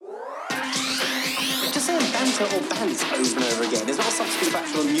banter or bant over and over again is not a substitute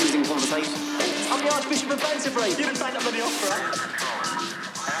back to amusing conversation. I'm the Archbishop of Banterbury. You didn't sign up for the opera.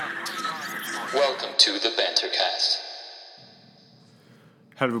 Welcome to the Bantercast.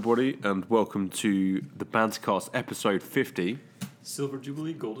 Hello everybody and welcome to the Bantercast episode 50. Silver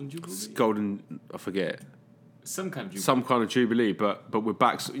Jubilee, Golden Jubilee? Golden, I forget. Some kind of Jubilee. Some kind of Jubilee, but we're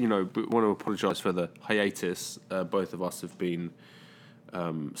back, you know, we want to apologise for the hiatus. Both of us have been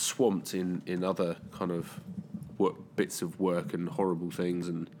swamped in other kind of bits of work and horrible things,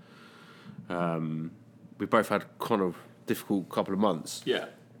 and we both had kind of difficult couple of months. Yeah,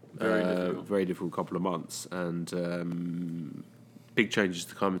 very difficult couple of months, and big changes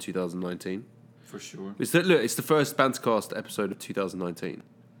to come in 2019. For sure. It's the first Bantercast episode of 2019.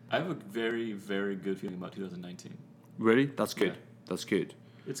 I have a very, very good feeling about 2019. Really? That's good. Yeah. That's good.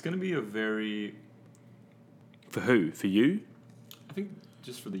 It's going to be a very... For who? For you? I think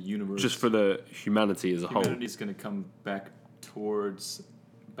just for the universe. Just for the humanity as a whole. Humanity's going to come back towards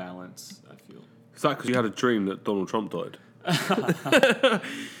balance, I feel. Is that because you had a dream that Donald Trump died?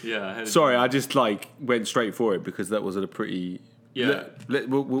 Yeah. I had Sorry, I just went straight for it because that was a pretty... Yeah.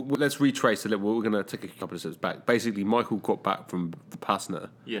 Let's retrace a little. We're going to take a couple of steps back. Basically, Michael got back from Vipassana.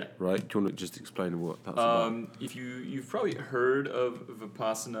 Yeah. Right? Do you want to just explain what that's about? If you've probably heard of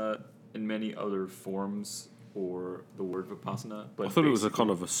Vipassana in many other forms or the word Vipassana, but I thought it was a kind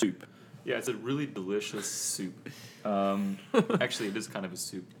of a soup. Yeah, it's a really delicious soup. Actually, it is kind of a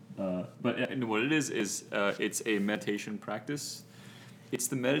soup. But what it is it's a meditation practice. It's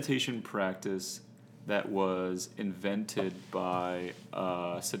the meditation practice that was invented by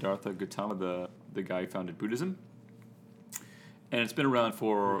Siddhartha Gautama, the guy who founded Buddhism. And it's been around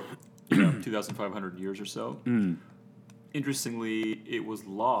for 2,500 years or so. Mm. Interestingly, it was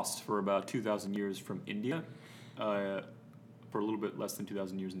lost for about 2,000 years from India, for a little bit less than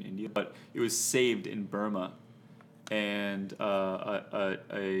 2,000 years in India. But it was saved in Burma. And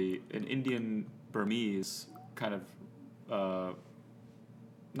an Indian Burmese kind of...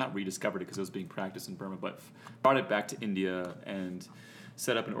 not rediscovered it because it was being practiced in Burma, but brought it back to India and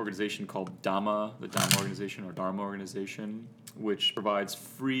set up an organization called Dhamma, the Dhamma organization or Dharma organization, which provides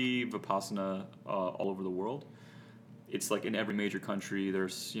free Vipassana all over the world. It's like in every major country.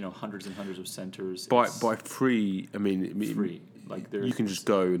 There's hundreds and hundreds of centers. By free, I mean free. Like you can just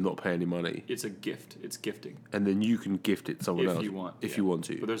go and not pay any money. It's a gift. It's gifting. And then you can gift it to someone else if you want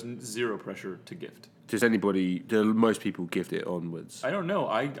to. But there's zero pressure to gift. Do most people gift it onwards? I don't know.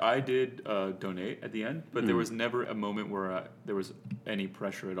 I did donate at the end, but there was never a moment where there was any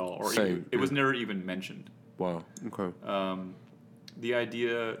pressure at all, or it was never even mentioned. Wow. Okay. The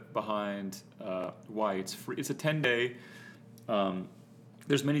idea behind why it's free. It's a 10-day.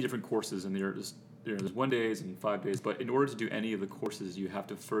 There's many different courses, and there's 1 days and 5 days. But in order to do any of the courses, you have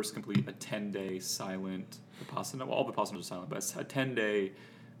to first complete a 10-day silent Vipassana. Well, all Vipassanas are silent, but it's a 10-day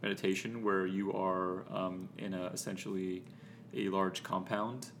meditation where you are in essentially a large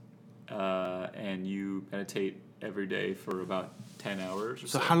compound, and you meditate every day for about 10 hours or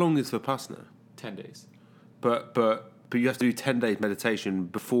so. So how long is Vipassana? 10 days. But you have to do 10 days meditation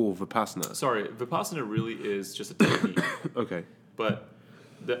before Vipassana. Sorry, Vipassana really is just a technique. Okay. But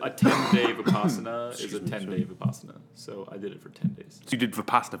a 10-day Vipassana is a 10-day Vipassana. So I did it for 10 days. So you did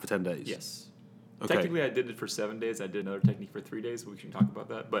Vipassana for 10 days? Yes. Okay. Technically, I did it for 7 days. I did another technique for 3 days. We can talk about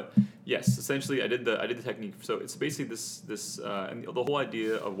that. But yes, essentially, I did the technique. So it's basically this, and the whole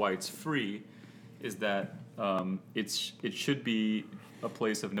idea of why it's free is that it should be a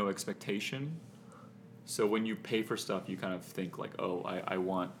place of no expectation. So when you pay for stuff, you kind of think like, oh, I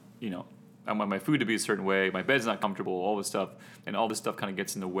want my food to be a certain way. My bed's not comfortable. All this stuff, and all this stuff kind of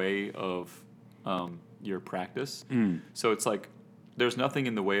gets in the way of your practice. Mm. So it's like, there's nothing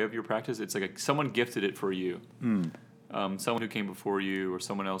in the way of your practice. It's like someone gifted it for you. Mm. Someone who came before you or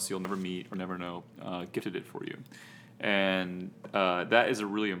someone else you'll never meet or never know gifted it for you. And that is a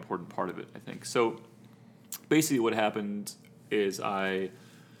really important part of it, I think. So basically what happened is like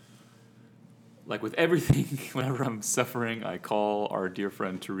with everything, whenever I'm suffering, I call our dear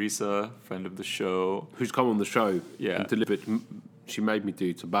friend Teresa, friend of the show. Who's come on the show. Yeah. And delivered... She made me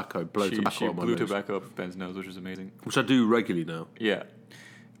do tobacco on my nose. She blew tobacco up Ben's nose, which is amazing. Which I do regularly now. Yeah.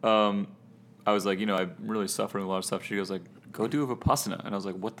 I was like, I'm really suffering a lot of stuff. She goes like, go do a Vipassana. And I was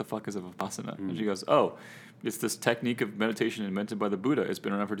like, what the fuck is a Vipassana? And she goes, oh, it's this technique of meditation invented by the Buddha. It's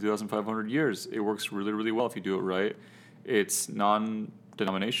been around for 2,500 years. It works really, really well if you do it right. It's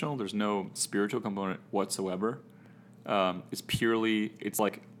non-denominational. There's no spiritual component whatsoever. It's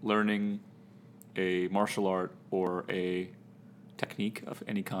like learning a martial art or a technique of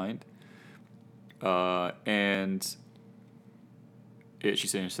any kind, and she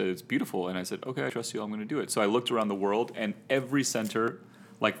said it's beautiful, and I said, okay, I trust you. I'm going to do it. So I looked around the world, and every center,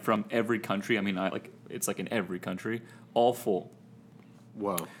 like from every country. I mean, it's like in every country, all full.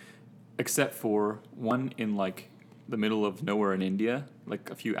 Wow. Except for one in like the middle of nowhere in India, like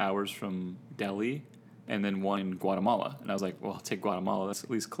a few hours from Delhi, and then one in Guatemala. And I was like, well, I'll take Guatemala. That's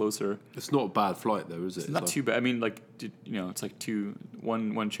at least closer. It's not a bad flight though, is it? It's not too bad. I mean, like, it's like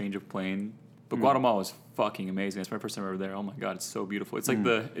one change of plane. But Guatemala is fucking amazing. It's my first time ever there. Oh my god, it's so beautiful. It's like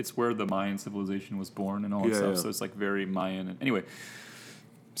it's where the Mayan civilization was born and all that stuff. Yeah. So it's like very Mayan. And anyway,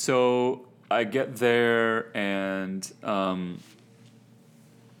 so I get there and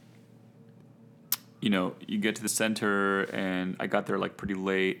you get to the center, and I got there like pretty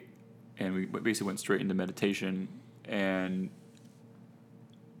late, and we basically went straight into meditation. And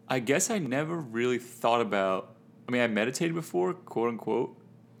I guess I never really thought about. I mean, I meditated before, quote unquote.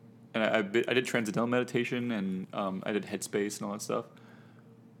 And I did transcendental meditation, and I did Headspace and all that stuff.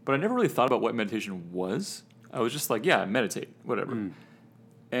 But I never really thought about what meditation was. I was just like, yeah, meditate, whatever.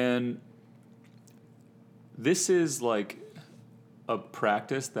 And this is like a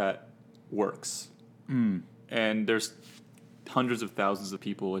practice that works. And there's hundreds of thousands of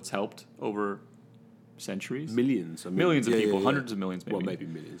people it's helped over centuries. Millions. Millions of people, hundreds of millions maybe. Well, maybe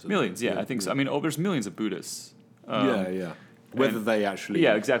millions. Millions, I think so. I mean, there's millions of Buddhists. Whether they actually...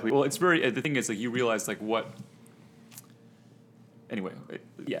 Yeah, exactly. Well, it's very... The thing is, like, you realize, like, what... Anyway,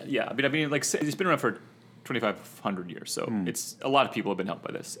 yeah. I mean, like, it's been around for 2,500 years, so it's... A lot of people have been helped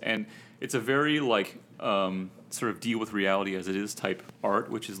by this. And it's a very, like, sort of deal with reality as it is type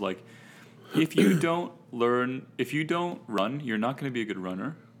art, which is, like, if you don't run, you're not going to be a good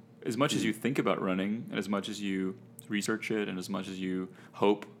runner. As much as you think about running, and as much as you research it, and as much as you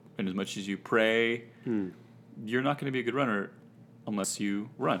hope, and as much as you pray, you're not going to be a good runner unless you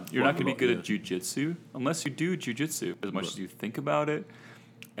run. You're not going to be good at jiu-jitsu unless you do jiu-jitsu. As much as you think about it,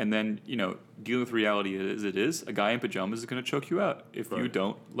 and then, dealing with reality as it is, a guy in pajamas is going to choke you out if you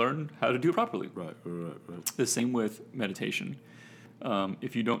don't learn how to do it properly. Right. The same with meditation.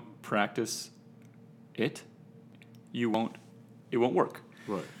 If you don't practice it won't work.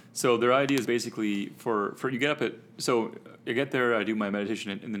 Right. So their idea is basically for you get up at... So I get there, I do my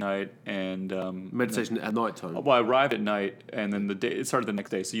meditation in the night, and... meditation at night time? Well, I arrive at night, and then it started the next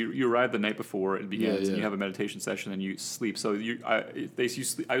day. So you arrive the night before it begins, and you have a meditation session, and you sleep. So I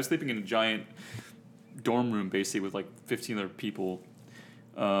was sleeping in a giant dorm room, basically, with like 15 other people.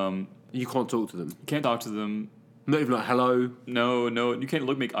 You can't talk to them? You can't talk to them. Not even like, hello? No, you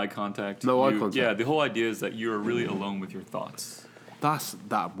can't make eye contact. No eye contact? Yeah, the whole idea is that you're really alone with your thoughts.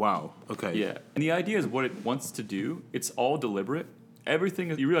 Wow. Okay. Yeah. And the idea is what it wants to do. It's all deliberate.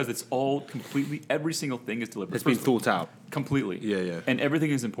 Everything, you realize it's all completely, every single thing is deliberate. It's been thought out. Completely. Yeah. And everything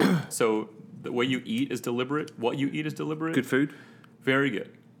is important. So the way you eat is deliberate. What you eat is deliberate. Good food? Very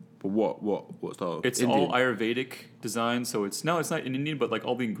good. But what style? It's Indian? all Ayurvedic design. So it's not in Indian, but like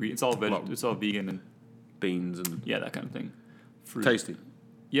all the ingredients, it's all vegan and beans and that kind of thing. Fruit. Tasty.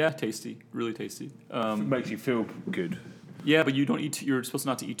 Yeah, tasty. Really tasty. It makes you feel good. Yeah, but you don't eat. You're supposed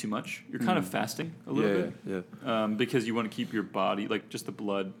not to eat too much. You're kind of fasting a little bit. Yeah. Because you want to keep your body, like just the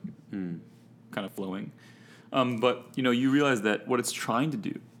blood, kind of flowing. But you realize that what it's trying to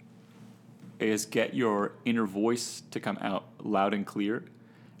do is get your inner voice to come out loud and clear,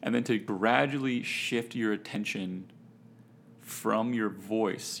 and then to gradually shift your attention from your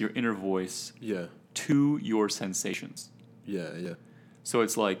voice, your inner voice, to your sensations. Yeah. So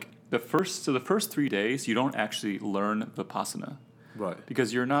it's like the first 3 days you don't actually learn Vipassana. Right.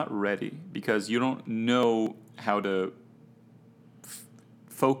 Because you're not ready. Because you don't know how to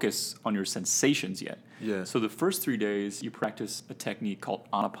focus on your sensations yet. Yeah. So the first 3 days you practice a technique called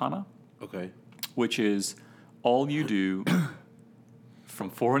Anapana. Okay. Which is all you do from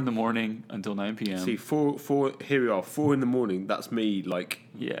 4 a.m. until 9 p.m. See, here we are, 4 a.m. That's me, like...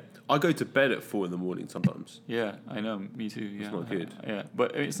 Yeah. I go to bed at 4 a.m. sometimes. Yeah, I know. Me too. Yeah. It's not good. Yeah,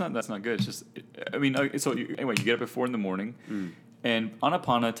 but that's not good. It's just... anyway, you get up at 4 a.m. And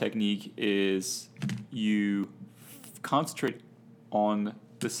Anapana technique is you concentrate on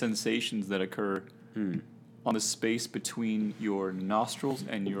the sensations that occur on the space between your nostrils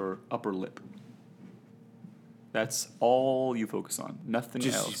and your upper lip. That's all you focus on. Nothing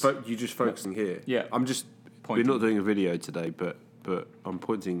else. You're just focusing here. Yeah. I'm just pointing. We're not doing a video today, but I'm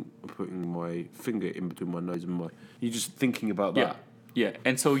putting my finger in between my nose and my... You're just thinking about that. Yeah.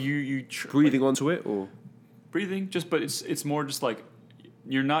 And so you breathing onto it, or breathing. But it's more just like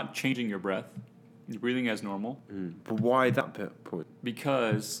you're not changing your breath. You're breathing as normal. But why that point?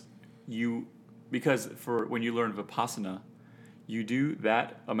 Because for when you learn Vipassana, you do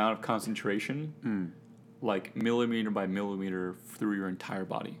that amount of concentration like millimeter by millimeter through your entire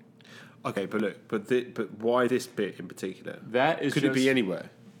body. Okay, but look, but why this bit in particular? That is Could it be anywhere?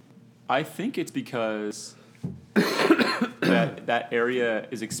 I think it's because that area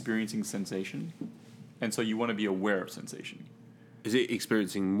is experiencing sensation, and so you want to be aware of sensation. Is it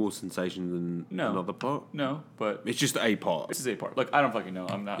experiencing more sensation than another part? No, but It's just a part. this is a part. Like I don't fucking know.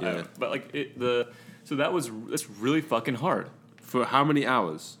 I'm not. Yeah. But like so that's really fucking hard. For how many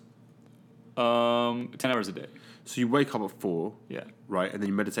hours? 10 hours a day. So you wake up at 4, Yeah. right, and then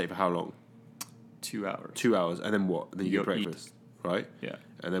you meditate for how long? 2 hours. 2 hours, and then what? And then you You get go eat. breakfast, right? Yeah.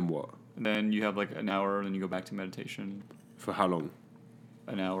 And then what? And then you have like an hour, and then you go back to meditation. For how long?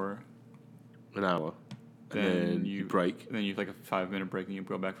 An hour. An hour. And then you break. And then you have like a 5-minute break, and you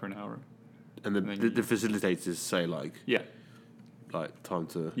go back for an hour. And and then the facilitators say like time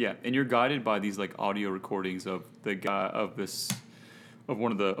to. Yeah, and you're guided by these like audio recordings of the guy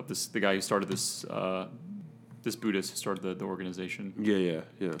the guy who started this this Buddhist who started the organization. Yeah.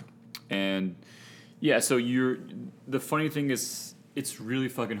 And so the funny thing is it's really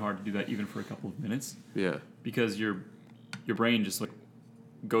fucking hard to do that even for a couple of minutes. Yeah. Because your brain just like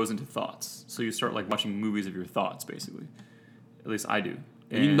goes into thoughts. So you start like watching movies of your thoughts basically. At least I do.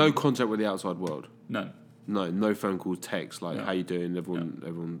 And you no contact with the outside world. None. No phone calls, texts like No. how you doing?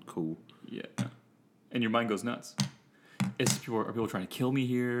 Everyone cool. Yeah. And your mind goes nuts. Are people trying to kill me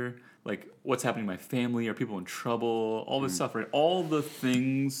here? Like, what's happening to my family? Are people in trouble? All this stuff, right? All the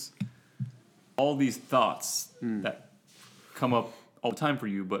things, all these thoughts that come up all the time for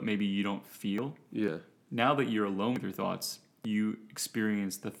you, but maybe you don't feel. Yeah. Now that you're alone with your thoughts, you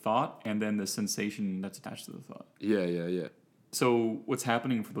experience the thought and then the sensation that's attached to the thought. Yeah. So what's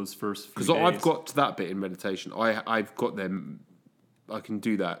happening for those first few Because days? I've got to that bit in meditation. I've got them. I can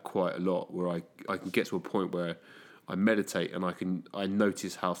do that quite a lot, where I can get to a point where I meditate and I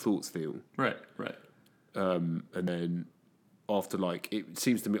notice how thoughts feel. Right. And then after it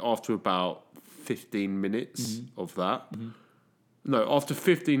seems to me after about 15 minutes of that. No, after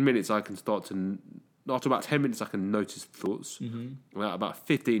 15 minutes I can start to. After about 10 minutes I can notice thoughts. And at about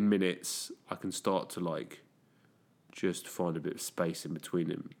 15 minutes I can start to just find a bit of space in between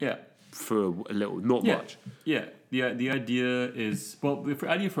them. Yeah. For a little, not much. Yeah. The idea is, the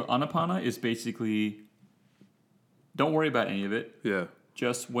idea for Anapana is basically don't worry about any of it. Yeah.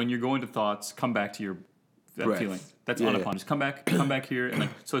 Just when you're going to thoughts, come back to that Breath. feeling. That's Yeah, Anapana. yeah. Just come back here. And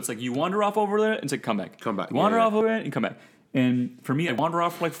so it's like you wander off over there and say, come back. Come back, You wander yeah. off over there and come back. And for me, I wander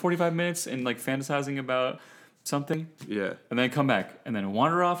off for 45 minutes and fantasizing about something. Yeah. And then come back. And then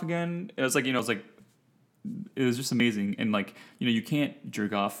wander off again. It was it was just amazing. And you can't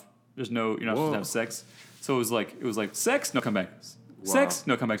jerk off. You're not supposed to have sex. So it was like sex, no, come back. Wow. Sex,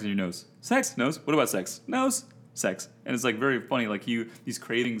 no, come back to your nose. Sex, nose. What about sex? Nose, sex. And it's very funny. These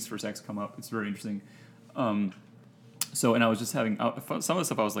cravings for sex come up. It's very interesting. And I was just having some of the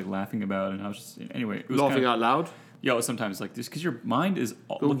stuff I was laughing about, and I was just anyway. It was Laughing out loud? Yeah, sometimes just because your mind is.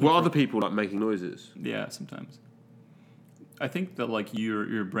 Were other people making noises? Yeah, sometimes. I think that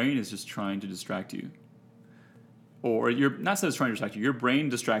your brain is just trying to distract you. Or you're not saying it's trying to distract you. Your brain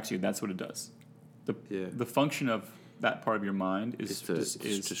distracts you. That's what it does. The function of that part of your mind is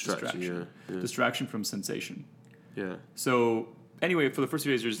distraction. Yeah. Distraction from sensation. Yeah. So anyway, for the first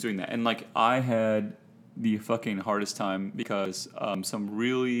few days, you're just doing that, and I had the fucking hardest time because some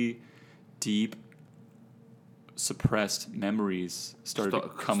really deep, suppressed memories started to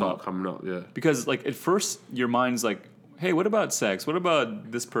come up. Coming up, yeah. Because at first your mind's hey, what about sex? What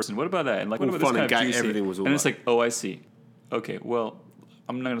about this person? What about that? And what All about fun this and kind of gag, juicy? everything was all and it's right. oh, I see. Okay, well,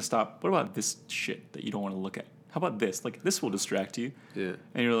 I'm not gonna stop. What about this shit that you don't want to look at? How about this? This will distract you. Yeah.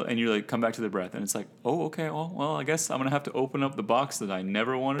 And you're come back to the breath, and it's oh, okay, well, I guess I'm gonna have to open up the box that I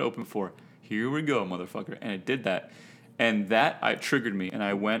never wanted to open for. Here we go, motherfucker. And it did that, and that triggered me, and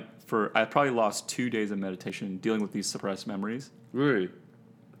I probably lost 2 days of meditation dealing with these suppressed memories. Really?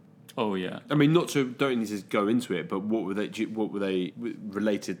 Oh yeah. I mean, don't need to go into it, but what were they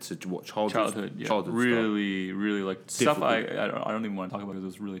related to? What childhood? Yeah. Childhood really, really stuff I don't even want to talk about because it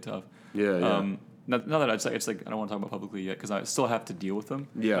was really tough. Yeah. Not that it's I don't want to talk about publicly yet because I still have to deal with them.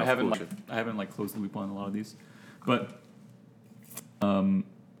 Yeah, I haven't course. I haven't closed the loop on a lot of these, but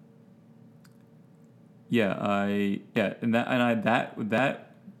that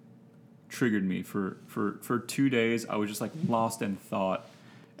triggered me for 2 days. I was just lost in thought,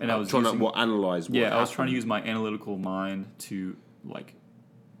 and I was trying using, to analyze. What I was happened. trying to use my analytical mind to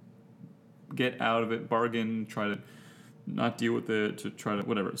get out of it, bargain, try to not deal with it, to try to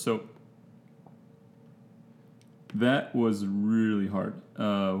whatever. So that was really hard,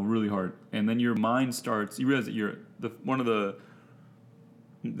 really hard. And then your mind starts. You realize that one of the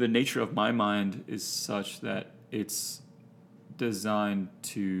the nature of my mind is such that it's designed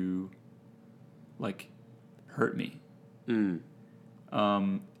to like hurt me and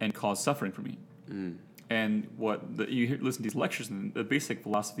cause suffering for me. And you listen to these lectures, and the basic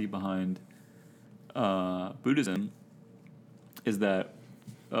philosophy behind Buddhism is that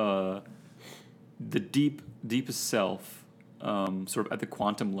the deepest self, sort of at the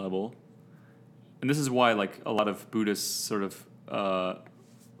quantum level, and this is why like a lot of Buddhists sort of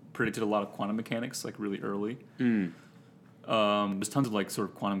predicted a lot of quantum mechanics like really early. There's tons of like sort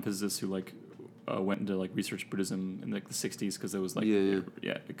of quantum physicists who like went into like research Buddhism in like the 60s because it was like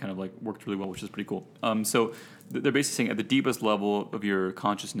it kind of like worked really well, which is pretty cool. So they're basically saying at the deepest level of your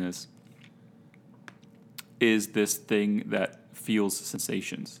consciousness is this thing that feels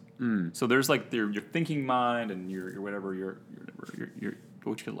sensations. So there's like your thinking mind and your whatever your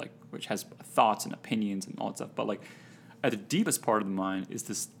which has thoughts and opinions and all that stuff. But like at the deepest part of the mind is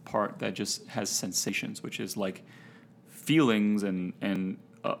this part that just has sensations, which is like feelings and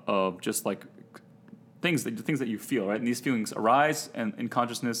of just like things that you feel, right? And these feelings arise in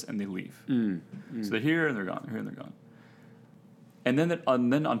consciousness and they leave. So they're here and they're gone. Here and they're gone. And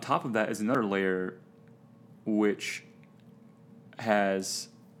then on top of that is another layer, which has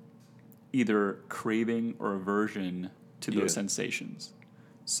either craving or aversion to those sensations.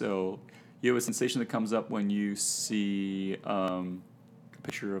 So you have a sensation that comes up when you see a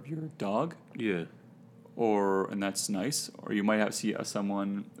picture of your dog. Yeah. And that's nice. Or you might see a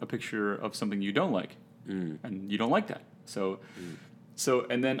picture of something you don't like, and you don't like that. So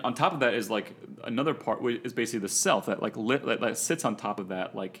and then on top of that is like another part, which is basically the self that like that sits on top of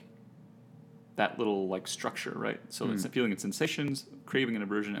that, like that little like structure, right? So it's a feeling and sensations, craving and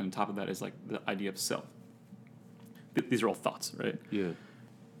aversion, and on top of that is like the idea of self. These are all thoughts, right? Yeah.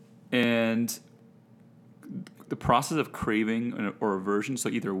 And the process of craving or aversion, so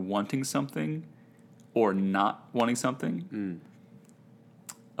either wanting something or not wanting something.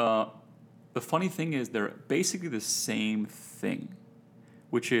 The funny thing is they're basically the same thing,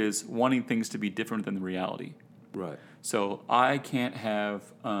 which is wanting things to be different than the reality. Right. So I can't have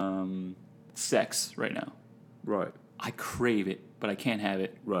sex right now. Right. I crave it, but I can't have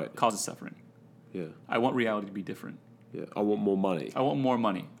it. Right. It causes suffering. Yeah. I want reality to be different. Yeah. I want more money.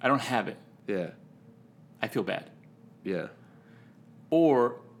 I don't have it. Yeah. I feel bad. Yeah.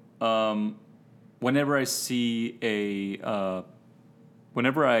 Or whenever I see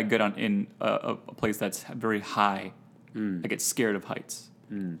whenever I get in a place that's very high, I get scared of heights.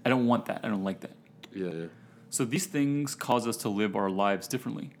 I don't want that. I don't like that. Yeah. So these things cause us to live our lives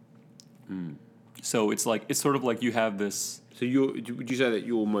differently. So it's sort of like you have this. So would you say that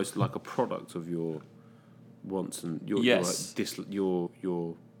you're almost like a product of your wants and your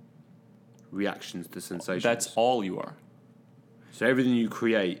your reactions to sensations? That's all you are. So everything you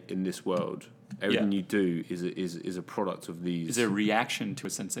create in this world, everything you do is a product of these. Is a reaction to a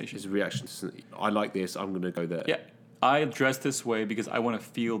sensation. Is a reaction to I like this. I'm going to go there. Yeah, I dress this way because I want to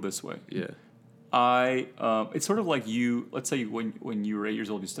feel this way. Yeah. It's sort of like you. Let's say when you were 8 years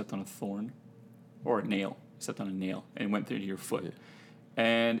old, you stepped on a thorn, or a nail. You stepped on a nail and it went through your foot,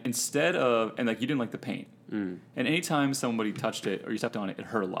 and you didn't like the pain. And anytime somebody touched it or you stepped on it, it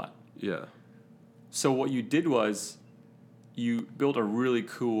hurt a lot. Yeah. So what you did was, you built a really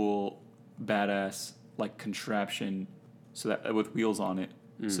cool, badass like contraption, so that with wheels on it,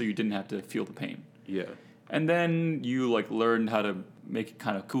 so you didn't have to feel the pain. Yeah. And then you like learned how to make it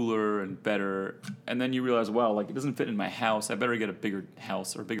kind of cooler and better, and then you realize, wow, like it doesn't fit in my house. I better get a bigger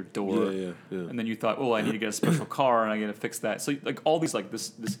house or a bigger door. Yeah. And then you thought, oh, I need to get a special car, and I got to fix that. So like all these like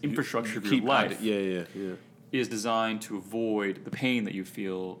this infrastructure of your life. Is designed to avoid the pain that you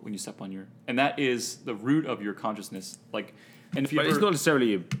feel when you step on and that is the root of your consciousness. Like, and if you it's not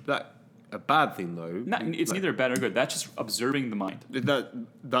necessarily a bad thing though. It's neither bad or good. That's just observing the mind.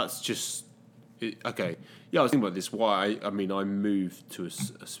 That's just okay. Yeah, I was thinking about this. Why? I moved to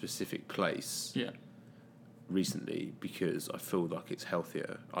a specific place. Yeah. Recently, because I feel like it's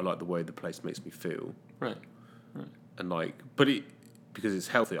healthier. I like the way the place makes me feel. Right. And because it's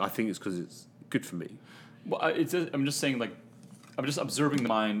healthy. I think it's because it's good for me. Well, I'm just saying, like, I'm just observing the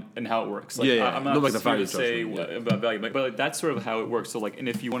mind and how it works. Like, I'm not like the value to say about value, but like, that's sort of how it works. So, like, and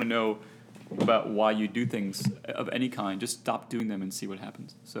if you want to know about why you do things of any kind, just stop doing them and see what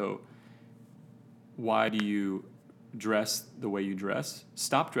happens. So, why do you dress the way you dress?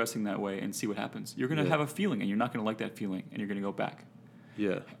 Stop dressing that way and see what happens. You're going to have a feeling, and you're not going to like that feeling, and you're going to go back.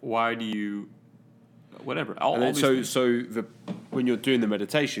 Yeah. Why do you... Whatever. When you're doing the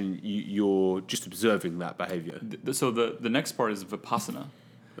meditation, you're just observing that behavior. So the next part is Vipassana.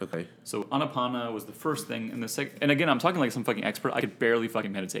 Okay. So Anapana was the first thing, and and again, I'm talking like some fucking expert. I could barely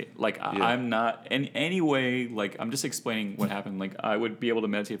fucking meditate. Like I'm not in any way. Like I'm just explaining what happened. Like I would be able to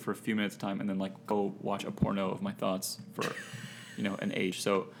meditate for a few minutes at a time, and then like go watch a porno of my thoughts for, an age.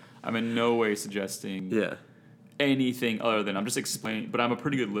 So I'm in no way suggesting anything other than I'm just explaining. But I'm a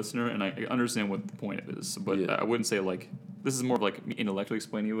pretty good listener, and I understand what the point is. But I wouldn't say like this is more of like me intellectually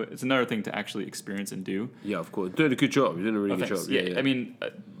explaining it. It's another thing to actually experience and do. Yeah, of course. Doing a good job. You're doing a really good job. Yeah. I mean,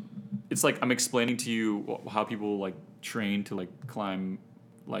 it's like I'm explaining to you how people like train to like climb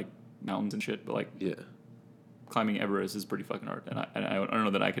like mountains and shit, but like climbing Everest is pretty fucking hard, and I don't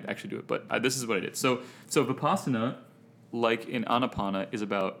know that I could actually do it, but this is what I did. So Vipassana, like in Anapana, is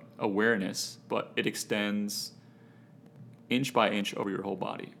about awareness, but it extends inch by inch over your whole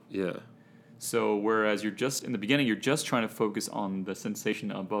body. Yeah. So whereas you're just in the beginning, you're just trying to focus on the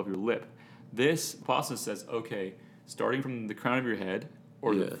sensation above your lip. This Vipassana says, okay, starting from the crown of your head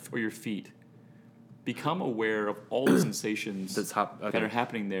or your feet, become aware of all the sensations that are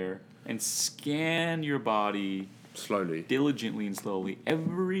happening there, and scan your body slowly, diligently, and slowly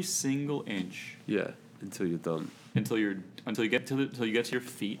every single inch. Yeah, until you're done. Until you get to your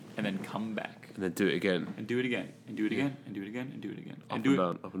feet, and then come back. And then do it again. And do it again. And do it again. And do it again. And do it again. Up and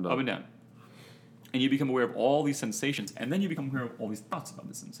down. Up and down. Up and down. And you become aware of all these sensations, and then you become aware of all these thoughts about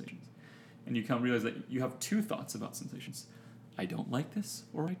the sensations. And you come realize that you have two thoughts about sensations. I don't like this,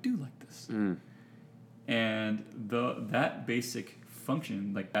 or I do like this. And that basic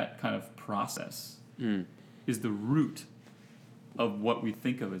function, like that kind of process, is the root of what we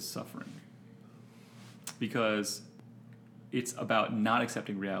think of as suffering. Because it's about not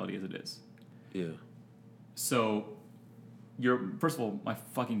accepting reality as it is. Yeah. So, first of all, my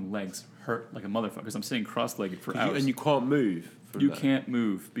fucking legs hurt like a motherfucker because I'm sitting cross-legged for hours. And you can't move. You can't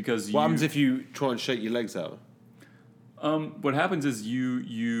move because what happens if you try and shake your legs out? What happens is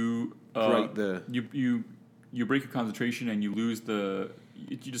you break the... You break your concentration and you lose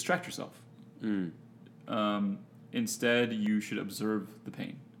you distract yourself. Instead, you should observe the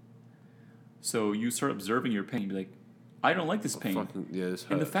pain. So you start observing your pain. Be like, I don't like this pain. This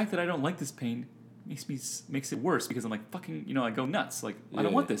hurts. And the fact that I don't like this pain makes it worse because I'm like, fucking, I go nuts. Like, I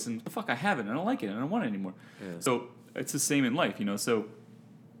don't want this. And the fuck, I have it. And I don't like it. And I don't want it anymore. Yeah. So it's the same in life, So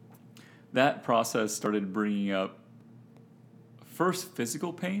that process started bringing up first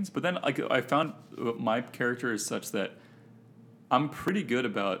physical pains, but then I found my character is such that I'm pretty good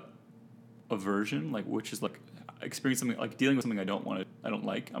about aversion, like which is like experiencing something, like dealing with something I don't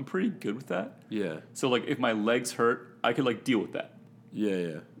like. I'm pretty good with that. Yeah. So like if my legs hurt, I could like deal with that.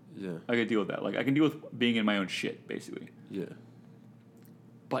 Yeah. I could deal with that. Like I can deal with being in my own shit, basically. Yeah.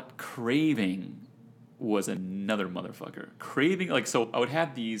 But craving was another motherfucker. Craving, like, so I would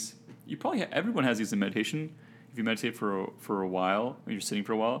have these. Everyone has these in meditation. If you meditate for a while, when you're sitting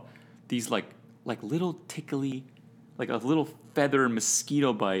for a while, these like little tickly, like a little feather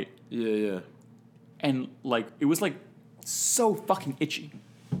mosquito bite. Yeah. And like it was like so fucking itchy.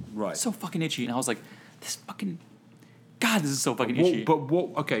 Right. So fucking itchy, and I was like, this is so fucking itchy. But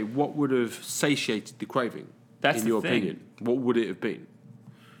what would have satiated the craving? That's in your opinion. What would it have been?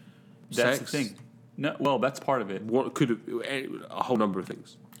 That's Sex? the thing. No, well, that's part of it. What could have a whole number of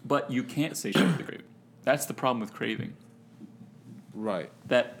things. But you can't satiate the craving. That's the problem with craving. Right.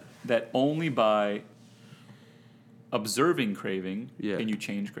 That only by observing craving can you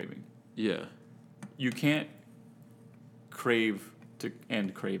change craving. Yeah. You can't crave to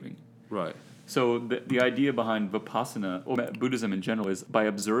end craving. Right. So the idea behind Vipassana, or Buddhism in general, is by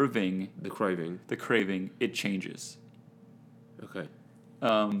observing the craving, it changes. Okay.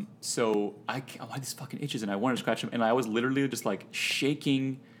 So I had these fucking itches, and I wanted to scratch them, and I was literally just like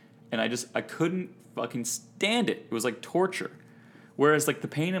shaking, and I couldn't fucking stand it. It was like torture. Whereas like the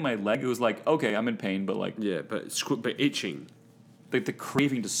pain in my leg, it was like, okay, I'm in pain, but like but itching, like the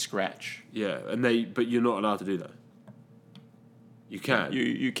craving to scratch. Yeah, but you're not allowed to do that. You can.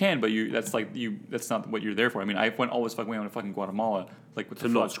 You can, but that's not what you're there for. I mean, I went all this fucking way on to fucking Guatemala, like with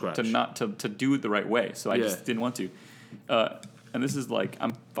to do it the right way. So I just didn't want to. And this is like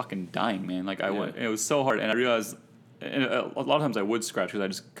I'm fucking dying, man. Like it was so hard, and I realized, and a lot of times I would scratch because I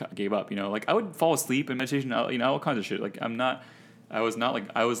just gave up. Like I would fall asleep in meditation, all kinds of shit. Like I was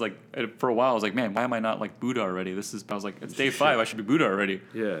for a while I was like, man, why am I not like Buddha already? I was like, it's day 5, I should be Buddha already.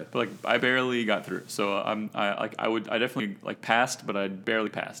 Yeah. But like I barely got through. So I definitely like passed, but I barely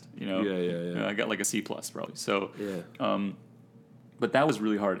passed. Yeah. I got like a C+ probably. So but that was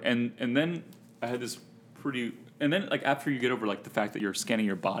really hard. And then I had this and then like after you get over like the fact that you're scanning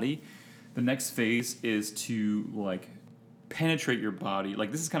your body, the next phase is to like penetrate your body.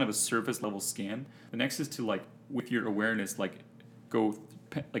 Like this is kind of a surface level scan. The next is to like with your awareness like go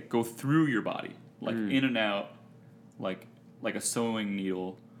like go through your body, like in and out, like a sewing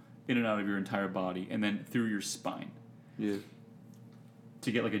needle, in and out of your entire body, and then through your spine. Yeah.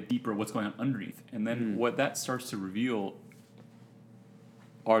 To get like a deeper what's going on underneath, and then what that starts to reveal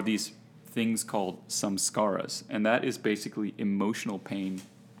are these things called samskaras, and that is basically emotional pain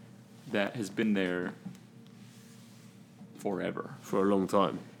that has been there forever. For a long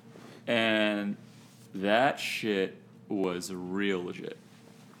time. And that shit was real legit.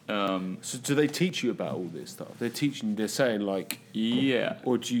 So do they teach you about all this stuff? They're saying like... Yeah.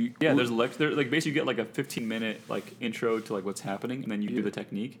 Or do you... Yeah, there's like basically you get like a 15-minute like intro to like what's happening, and then you do the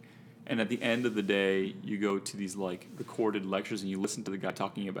technique. And at the end of the day, you go to these like recorded lectures and you listen to the guy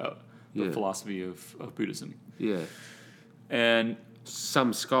talking about the philosophy of Buddhism. Yeah. And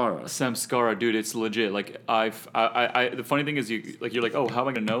Samskara, dude, it's legit. Like the funny thing is you're like, oh, how am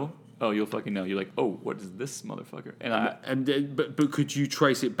I gonna know? Oh, you'll fucking know. You're like, oh, what is this motherfucker? But could you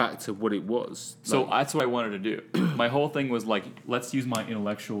trace it back to what it was? So that's what I wanted to do. My whole thing was like, let's use my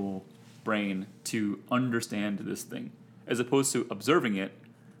intellectual brain to understand this thing, as opposed to observing it.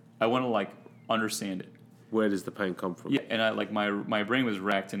 I want to like understand it. Where does the pain come from? Yeah, and I like my brain was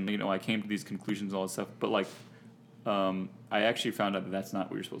wrecked, and I came to these conclusions and all this stuff. But like, I actually found out that that's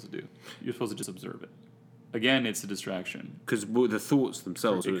not what you're supposed to do. You're supposed to just observe it. Again, it's a distraction. Because the thoughts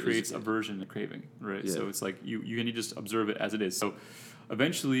themselves... It creates aversion and craving, right? Yeah. So it's like you can just observe it as it is. So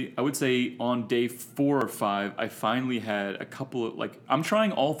eventually, I would say on day 4 or 5, I finally had a couple of... Like, I'm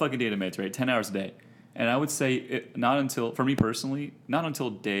trying all fucking day to meditate, 10 hours a day. And I would say for me personally, not until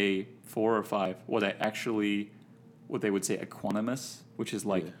day 4 or 5 was I actually what they would say equanimous, which is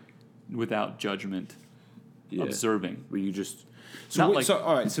like without judgment, observing. Where you just... All right,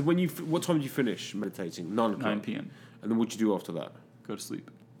 so what time did you finish meditating? 9 o'clock? 9 p.m. And then what did you do after that? Go to sleep.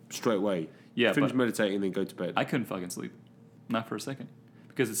 Straight away? Yeah, Finish but meditating and then go to bed? I couldn't fucking sleep. Not for a second.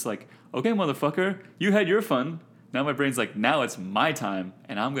 Because it's like, okay, motherfucker, you had your fun. Now my brain's like, now it's my time,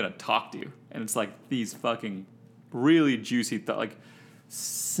 and I'm going to talk to you. And it's like these fucking really juicy thoughts, like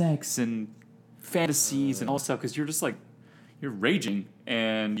sex and fantasies and all stuff, because you're just like, you're raging,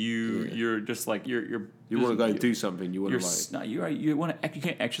 and you're just like, you want to go and do something. You want to you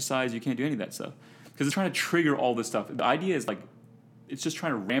can't exercise, you can't do any of that stuff. Because it's trying to trigger all this stuff. The idea is like, it's just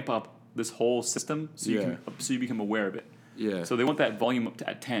trying to ramp up this whole system so you become aware of it. Yeah. So they want that volume up to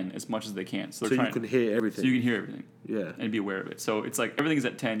at 10 as much as they can. So you can hear everything. So you can hear everything. Yeah. And be aware of it. So it's like everything's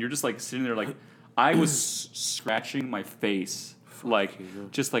at 10. You're just like sitting there like, I was scratching my face.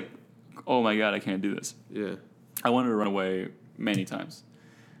 Just like, oh my God, I can't do this. Yeah. I wanted to run away many times.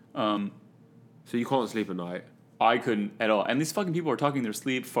 So you can't sleep at night? I couldn't at all. And these fucking people are talking in their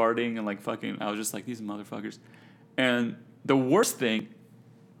sleep, farting, and like fucking, I was just like, these motherfuckers. And the worst thing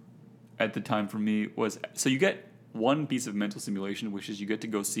at the time for me was, so you get one piece of mental stimulation, which is you get to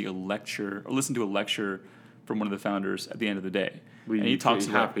go see a lecture or listen to a lecture from one of the founders at the end of the day. And he talks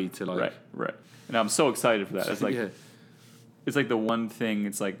happy to like... Right. And I'm so excited for that. It's like, it's like the one thing,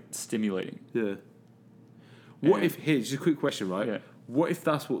 it's like stimulating. Yeah. What if, here's just a quick question, right? Yeah. What if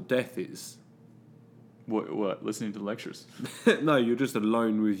that's what death is? What? Listening to lectures? No, you're just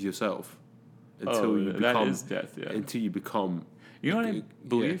alone with yourself until you become... That is death, yeah. Until you become... You know what I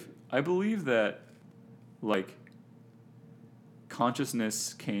believe? Yeah. I believe that, like,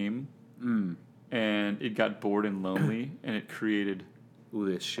 consciousness came and it got bored and lonely and it created all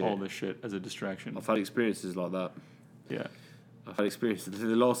this shit as a distraction. I've had experiences like that. Yeah. I've had experiences. The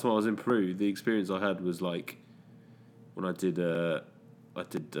last time I was in Peru, the experience I had was like when I did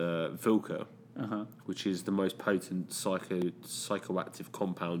Vilca, which is the most potent psychoactive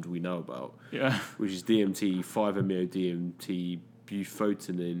compound we know about. Yeah. Which is DMT, 5-MeO-DMT,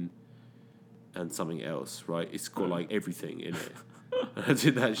 bufotenin, and something else, right? It's got like everything in it. And I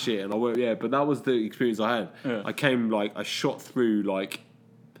did that shit, and I went, but that was the experience I had. Yeah. I came like I shot through like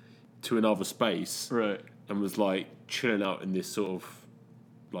to another space, right, and was like chilling out in this sort of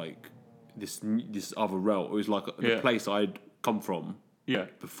like this other realm. It was like the place I'd come from,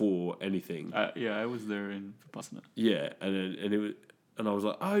 before anything. I was there in Vipassana. Yeah, and I was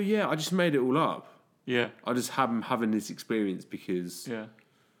like, oh yeah, I just made it all up. Yeah, I just having this experience because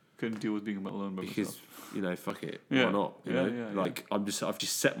couldn't deal with being alone by myself. Fuck it. Why not? You know? I've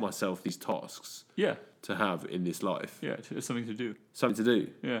just set myself these tasks. Yeah. To have in this life. Yeah, it's something to do. Something to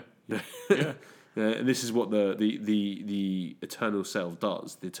do. Yeah. Yeah. And this is what the eternal self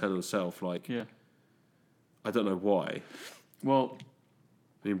does. The eternal self, like. Yeah. I don't know why. Well.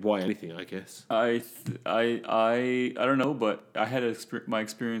 I mean, why anything? I guess. I don't know, but I had my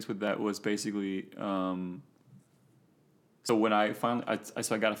experience with that was basically. So when I finally, I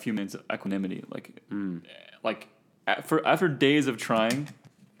got a few minutes of equanimity, after days of trying,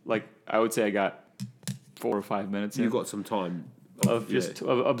 like I would say I got 4 or 5 minutes. You got some time of just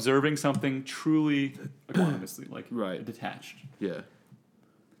of observing something truly equanimously, like detached. Yeah.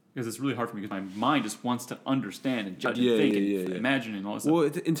 Because it's really hard for me because my mind just wants to understand and judge and think and imagine and all this stuff. Well,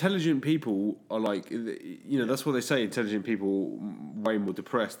 intelligent people are like, that's what they say. Intelligent people way more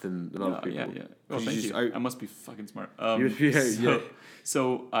depressed than other people. Yeah. Well, thank you. I must be fucking smart.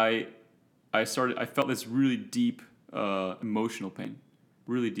 So I felt this really deep emotional pain,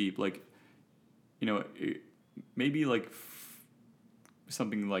 really deep, like, maybe like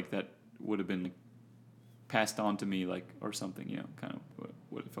something like that would have been like passed on to me, like, or something, kind of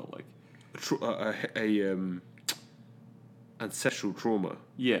what it felt like. Ancestral trauma.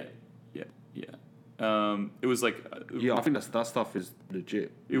 Yeah. It was like... I think that stuff is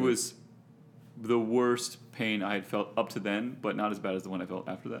legit. It was the worst pain I had felt up to then, but not as bad as the one I felt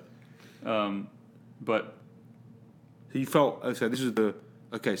after that. But... So you felt... so this is the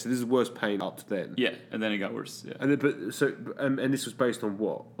worst pain up to then. Yeah, and then it got worse. Yeah. And this was based on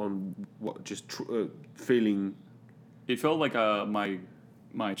what? On what? Just feeling. It felt like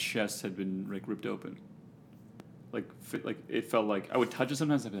my chest had been like ripped open. Like it felt like I would touch it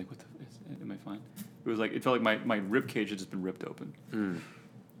sometimes. I'd be like, "What am I fine?" It was like it felt like my rib cage had just been ripped open.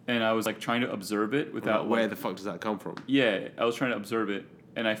 And I was like trying to observe it without. Where the fuck does that come from? Yeah, I was trying to observe it.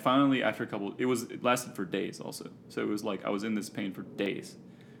 And I finally, after it lasted for days also. So it was like I was in this pain for days.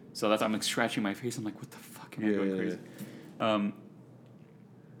 So I'm like scratching my face. I'm like, what the fuck am I going crazy? And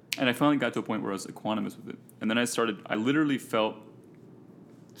I finally got to a point where I was equanimous with it. And then I literally felt...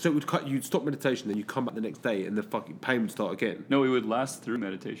 So it would you'd stop meditation, then you come back the next day and the fucking pain would start again? No, it would last through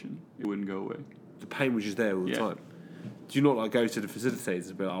meditation. It wouldn't go away. The pain was just there all the time? Do you not like go to the facilitators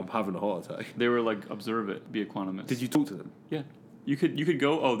and be like, I'm having a heart attack? They were like, observe it, be equanimous. Did you talk to them? Yeah. You could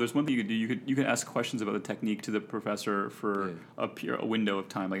go. Oh, there's one thing you could do. You can ask questions about the technique to the professor for a window of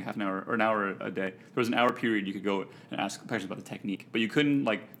time, like half an hour or an hour a day. There was an hour period you could go and ask questions about the technique, but you couldn't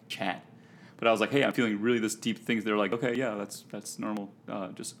like chat. But I was like, hey, I'm feeling really this deep things. They're like, okay, yeah, that's normal.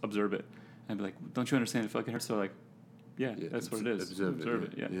 Just observe it. And I'd be like, don't you understand? It fucking hurts. So like, that's what it is. Observe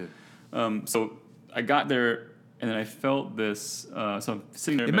it. Yeah. So I got there. And then I felt this, so I'm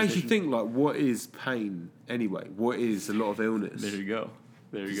sitting there. It makes you think, like, what is pain anyway? What is a lot of illness? There you go.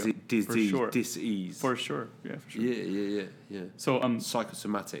 Disease, for sure. dis-ease. For sure. Yeah, for sure. Yeah. So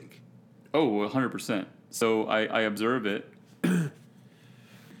psychosomatic. Oh, 100%. So I observe it, and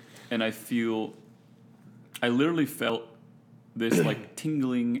I literally felt this like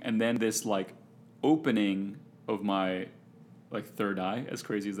tingling, and then this like opening of my like third eye. As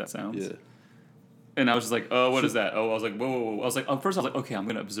crazy as that sounds. Yeah. And I was just like, oh, what is that? Oh, I was like, whoa. I was like, first I was like, okay, I'm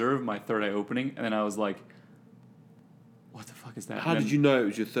going to observe my third eye opening. And then I was like, what the fuck is that? How did you know it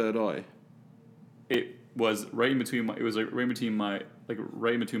was your third eye? It was right in between my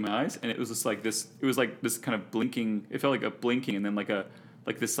eyes. And it was just like this, it was like this kind of blinking, it felt like a blinking and then it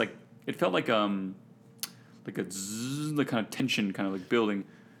felt like a zzz, the kind of tension kind of like building.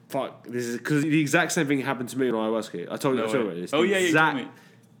 Fuck, this is, because the exact same thing happened to me on ayahuasca. I told you about this. Oh, yeah, you told me.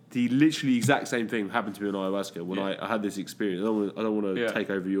 The literally exact same thing happened to me on ayahuasca when I had this experience. I don't want to take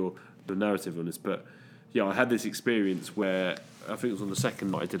over the narrative on this, but I had this experience where I think it was on the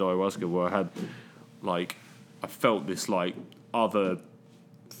second night I did ayahuasca where I felt this like other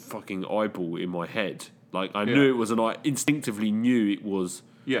fucking eyeball in my head. Like I knew it was instinctively knew it was.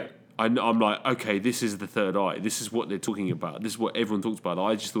 Yeah. I'm like, okay, this is the third eye. This is what they're talking about. This is what everyone talks about.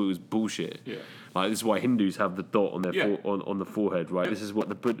 I just thought it was bullshit. Yeah. Like this is why Hindus have the dot on their on the forehead, right? This is what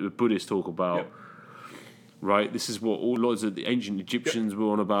the Buddhists talk about, right? This is what lots of the ancient Egyptians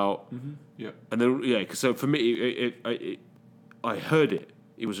were on about. Mm-hmm. Yeah. And then so for me, I heard it.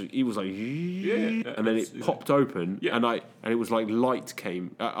 It was like and then it popped open, and it was like light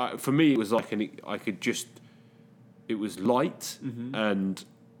came. For me, it was like it was light, and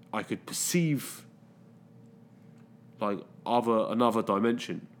I could perceive like another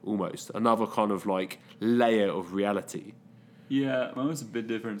dimension, almost another kind of like layer of reality. Yeah, mine was a bit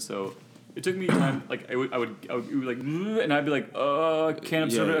different. So it took me time. Like I would be like, and I'd be like, can't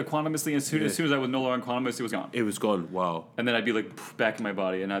observe it equanimously. And as soon as I was no longer equanimous, it was gone. It was gone. Wow. And then I'd be like back in my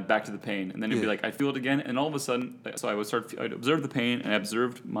body, and I'd back to the pain, and then it'd be like I'd feel it again, and all of a sudden, so I'd observe the pain, and I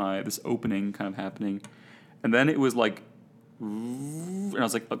observed this opening kind of happening, and then it was like. And I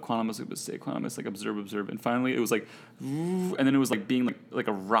was like equanimous, it was equanimous, like observe, and finally it was like, and then it was like being like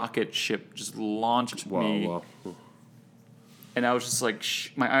a rocket ship just launched me. Wow. And I was just like,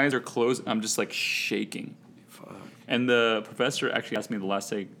 my eyes are closed, and I'm just like shaking. Fuck. And the professor actually asked me the last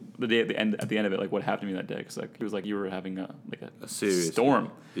day, the day at the end of it, like what happened to me that day, because like he was like, you were having a serious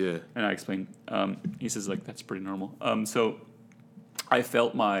storm. Yeah. And I explained. He says like that's pretty normal. So I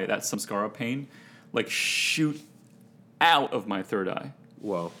felt that samskara pain like shoot out of my third eye.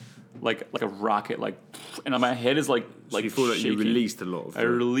 Wow. Like a rocket, and my head is like You thought that you shaking. released a lot of I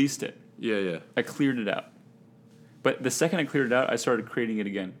released it. Yeah. I cleared it out. But the second I cleared it out, I started creating it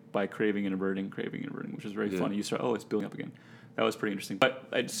again by craving and averting, which is very funny. You start, it's building up again. That was pretty interesting. But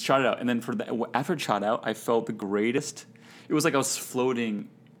I just shot it out, and then after it shot out, I felt the greatest. It was like I was floating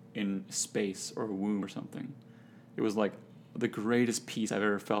in space or a womb or something. It was like the greatest peace I've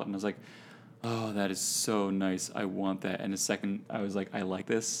ever felt, and I was like, oh, that is so nice. I want that. And the second I was like, I like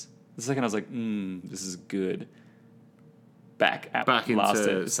this. The second I was like, this is good. Back lost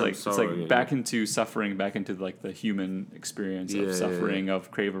it. It's like back into suffering, back into like the human experience of suffering, of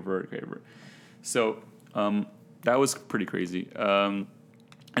crave, avert. So that was pretty crazy.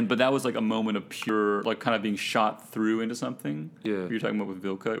 But that was like a moment of pure, like kind of being shot through into something. Yeah. You're talking about with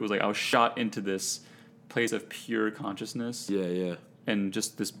Vilka. It was like I was shot into this place of pure consciousness. Yeah. And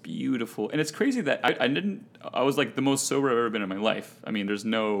just this beautiful, and it's crazy that I was like the most sober I've ever been in my life. I mean, there's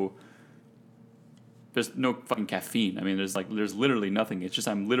no fucking caffeine. I mean, there's literally nothing. It's just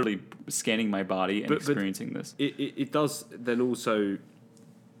I'm literally scanning my body and experiencing this. It does then also.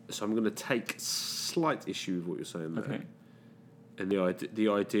 So I'm going to take slight issue with what you're saying there. Okay. And the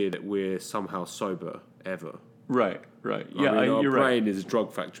idea that we're somehow sober ever. Right. Yeah, our you're brain right. is a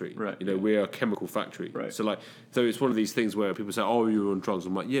drug factory. Right. We're a chemical factory. Right. So it's one of these things where people say, "Oh, you're on drugs."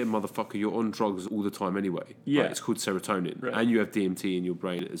 I'm like, "Yeah, motherfucker, you're on drugs all the time anyway." Yeah. Right? It's called serotonin, Right. and you have DMT in your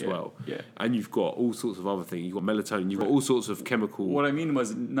brain as well. Yeah. And you've got all sorts of other things. You've got melatonin. You've got all sorts of chemical. What I mean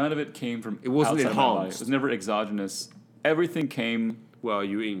was none of it came from It wasn't outside of my body. enhanced. It was never exogenous. Everything came. Well,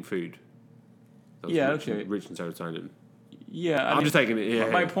 you were eating food. That's rich in serotonin. Yeah, I'm just taking it. Yeah.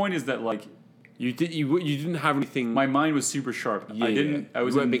 My point is that like. You didn't have anything. My mind was super sharp. Yeah, I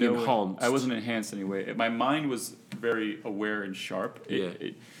was you weren't being enhanced. I wasn't enhanced anyway. My mind was very aware and sharp.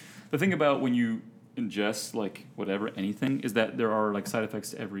 The thing about when you ingest like whatever anything is that there are like side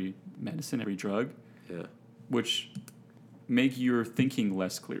effects to every medicine, every drug, which make your thinking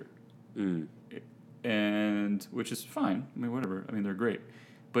less clear, and which is fine. I mean, whatever. I mean, they're great,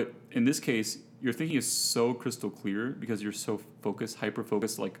 but in this case, your thinking is so crystal clear because you're so focused, hyper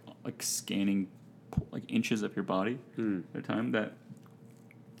focused, like scanning like inches of your body at a time. That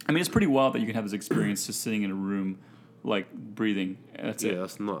I mean, it's pretty wild that you can have this experience just sitting in a room, like breathing. That's it. Yeah,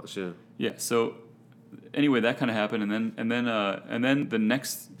 that's nuts. Yeah. Yeah. So anyway, that kind of happened, and then the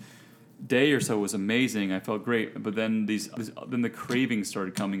next day or so was amazing. I felt great, but then then the cravings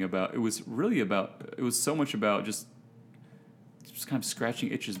started coming about. It was so much about just kind of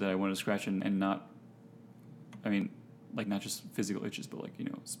scratching itches that I wanted to scratch and not, I mean, like not just physical itches, but like,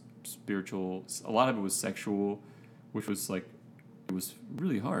 spiritual. A lot of it was sexual, which was like, it was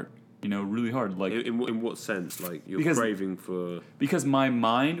really hard, really hard. Like in what sense? Like you're craving for. Because my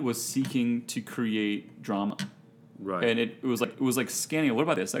mind was seeking to create drama. Right. And it was like scanning, what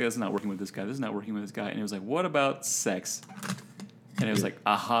about this? Like, this is not working with this guy. This is not working with this guy. And it was like, what about sex? And it was like,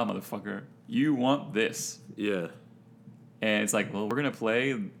 aha, motherfucker, you want this. Yeah. And it's like, well, we're gonna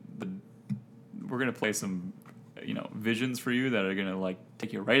play some, visions for you that are gonna like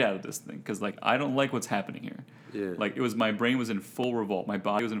take you right out of this thing, because like I don't like what's happening here. Yeah. Like my brain was in full revolt, my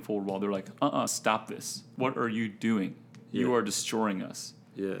body was in full revolt. They're like, stop this! What are you doing? Yeah. You are destroying us.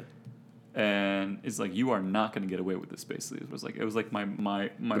 Yeah. And it's like you are not gonna get away with this. Basically, it was like my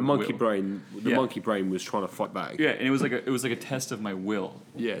the monkey will. brain. The monkey brain was trying to fight back. Yeah, and it was like a test of my will.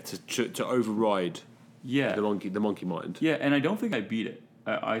 Yeah, to override. Yeah. The monkey mind. Yeah, and I don't think I beat it.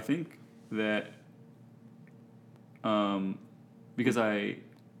 I think that because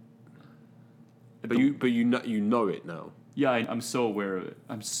But you know it now. Yeah, I'm so aware of it.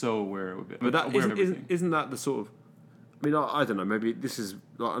 I'm so aware of it. But that aware of everything. isn't that the sort of. I mean, I don't know. Maybe this is,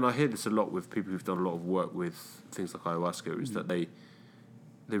 and I hear this a lot with people who've done a lot of work with things like ayahuasca. Is that they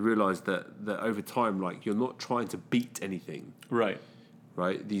realize that over time, like you're not trying to beat anything. Right.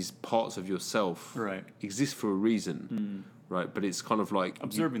 Right. These parts of yourself. Right. Exist for a reason. Right. But it's kind of like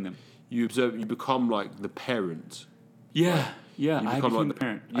observing them. You observe. You become like the parent. Yeah. Yeah, I became like the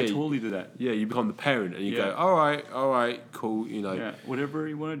parent. Yeah, I totally did that. Yeah, you become the parent, and you go, all right, cool, Yeah, whatever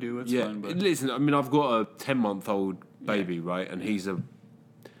you want to do, it's fun. But listen, I mean, I've got a 10-month-old baby, right, and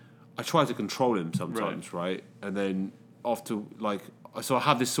I try to control him sometimes, right, and then after, like, so I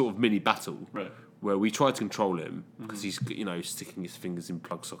have this sort of mini battle, right, where we try to control him because he's, sticking his fingers in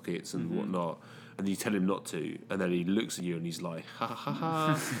plug sockets and whatnot. And you tell him not to, and then he looks at you and he's like, ha ha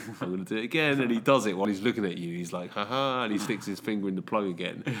ha, I'm going to do it again. And he does it while he's looking at you. He's like, ha ha, and he sticks his finger in the plug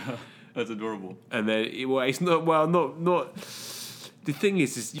again. Yeah, that's adorable. And then, it's not. The thing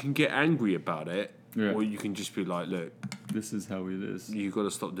is you can get angry about it, or you can just be like, look, this is how it is. You've got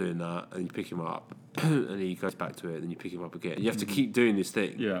to stop doing that, and you pick him up, and he goes back to it, and then you pick him up again. You have to keep doing this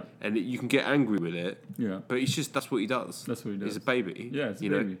thing. Yeah. And you can get angry with it. Yeah. But it's just, that's what he does. That's what he does. He's a baby. Yeah, it's a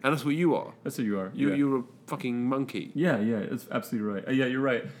baby. baby. And that's what you are. That's what you are. You're a fucking monkey. Yeah, it's absolutely right. Yeah, you're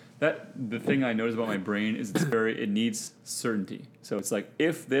right. The thing I notice about my brain is it needs certainty. So it's like,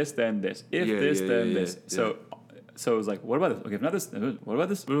 if this, then this. If this, then this. So it was like, what about this? Okay, if not this, then what about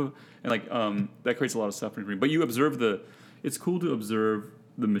this? And like, that creates a lot of suffering for me. But you observe it's cool to observe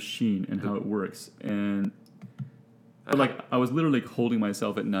the machine and how it works. But like, I was literally holding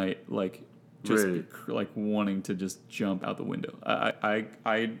myself at night, like, just like wanting to just jump out the window.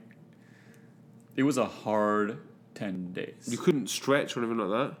 It was a hard 10 days. You couldn't stretch or anything like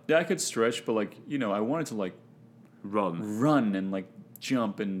that? Yeah, I could stretch, but like, I wanted to like run and like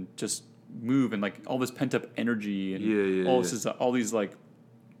jump and just move, and like all this pent up energy and all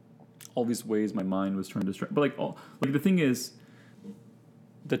these ways my mind was trying to stretch. But like the thing is,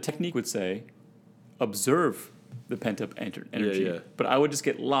 the technique would say, observe the pent up energy. Yeah. But I would just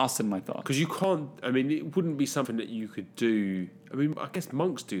get lost in my thoughts. Because you can't, I mean, it wouldn't be something that you could do. I mean, I guess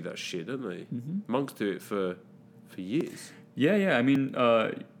monks do that shit, don't they? Mm-hmm. Monks do it for years. Yeah. I mean,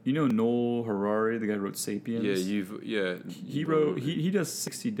 Noel Harari, the guy who wrote *Sapiens*. He does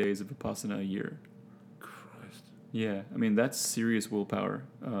 60 days of Vipassana a year. Christ. Yeah, I mean that's serious willpower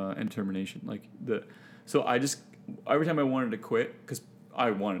and determination. So I just every time I wanted to quit, because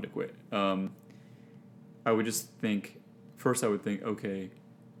I wanted to quit, I would just think. First, I would think, okay,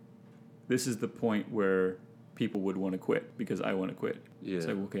 this is the point where people would want to quit because I want to quit. Yeah.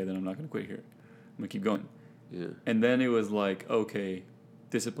 So okay, then I'm not going to quit here. I'm going to keep going. Yeah. And then it was like, okay,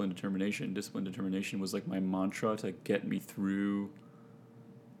 discipline, determination. Discipline, determination was like my mantra to get me through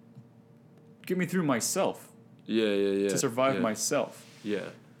myself. Yeah. To survive myself. Yeah.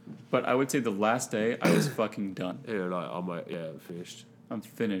 But I would say the last day, I was fucking done. Yeah, like, I'm finished. I'm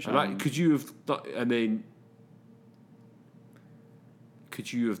finished. Could you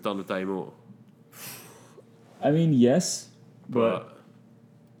have done a day more? I mean, yes, but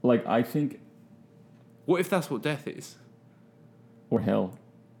like, I think... What if that's what death is? Or hell.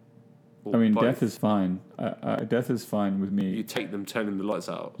 Or I mean, both? death is fine. Death is fine with me. You take them turning the lights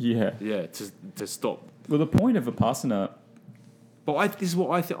out. Yeah. Yeah, to stop. Well, the point of Vipassana... But this is what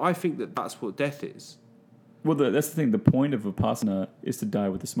I think. I think that's what death is. Well, that's the thing. The point of Vipassana is to die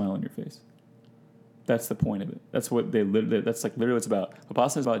with a smile on your face. That's the point of it. That's what that's like literally what it's about.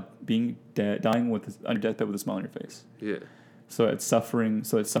 Vipassana is about being dying on your deathbed with a smile on your face. Yeah. So it's suffering.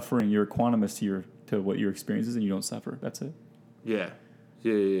 You're equanimous to what your experience is, and you don't suffer. That's it. Yeah.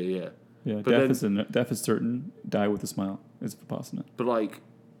 Yeah. Death is certain. Die with a smile. It's Vipassana. But like,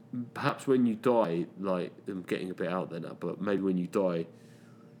 perhaps when you die, like, I'm getting a bit out there now, but maybe when you die,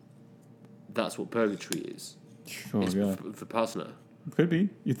 that's what purgatory is. Sure, it's yeah. Vipassana. Could be.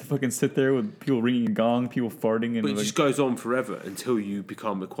 You have to fucking sit there with people ringing a gong, people farting, and but it just goes on forever until you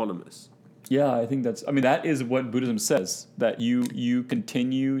become equanimous. Yeah, I think that is what Buddhism says, that you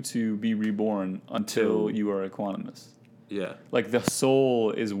continue to be reborn until you are equanimous. Yeah. Like the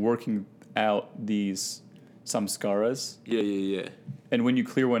soul is working out these samskaras. Yeah. And when you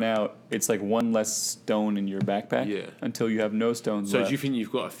clear one out, it's like one less stone in your backpack. Yeah. Until you have no stones left. So do you think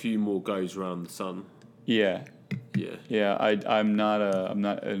you've got a few more goes around the sun? Yeah. Yeah. Yeah, I'm not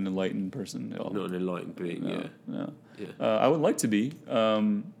an enlightened person at all. Not an enlightened being. No. Yeah. I would like to be.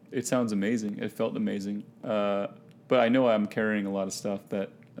 It sounds amazing. It felt amazing. But I know I'm carrying a lot of stuff that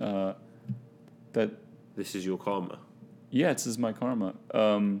This is your karma. Yeah, this is my karma.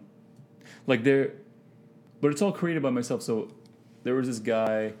 But it's all created by myself. So there was this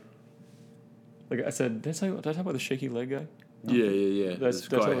guy. Like I said, did I talk about the shaky leg guy? Yeah. This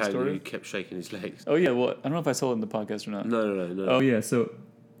guy story? who kept shaking his legs. Oh yeah, well I don't know if I told it in the podcast or not. No. Oh yeah, so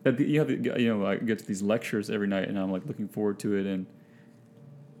I get to these lectures every night, and I'm like looking forward to it, and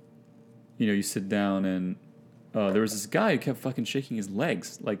you sit down, and there was this guy who kept fucking shaking his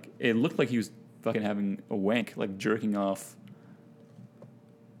legs, like it looked like he was fucking having a wank, like jerking off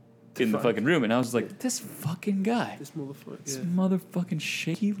in the fucking room, and I was like, this fucking guy, This motherfucker. this motherfucking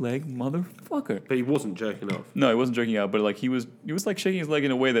shaky leg motherfucker. But he wasn't jerking off. No, he wasn't jerking out, but like he was like shaking his leg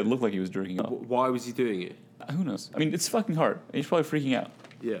in a way that looked like he was jerking off. Why was he doing it? Who knows? I mean, it's fucking hard. He's probably freaking out.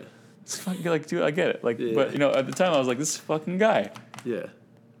 Yeah. It's fucking like, dude, I get it. Like, Yeah. but at the time I was like, this fucking guy. Yeah.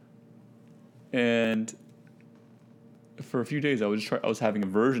 And for a few days, I was having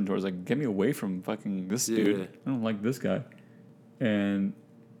aversion towards, like, get me away from fucking this dude. I don't like this guy. And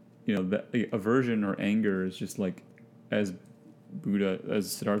that aversion or anger is just like, as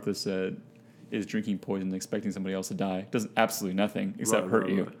Siddhartha said, is drinking poison and expecting somebody else to die. It does absolutely nothing except hurt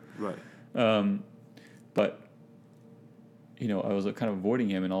you. Right. But I was kind of avoiding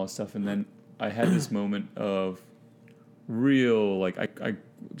him and all this stuff. And then I had this moment of real, like, I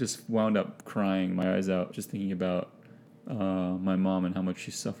just wound up crying my eyes out just thinking about my mom and how much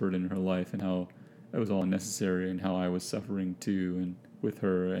she suffered in her life and how it was all unnecessary and how I was suffering too and with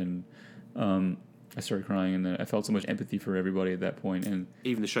her. And I started crying, and then I felt so much empathy for everybody at that point. And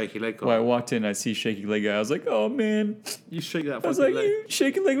Even the shaky leg guy. when I walked in, I see shaky leg guy. I was like, "Oh man!" You shake that I was fucking like, leg. "You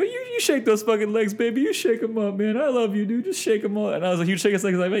shaking leg? You shake those fucking legs, baby. You shake them up, man. I love you, dude. Just shake them up." And I was like, "You shake his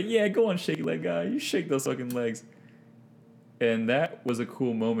legs?" I was like, "Yeah, go on, shaky leg guy. You shake those fucking legs." And that was a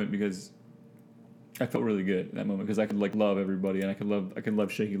cool moment because I felt really good in that moment because I could like love everybody and I could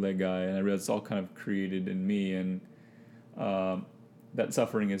love shaky leg guy, and I realized it's all kind of created in me, and that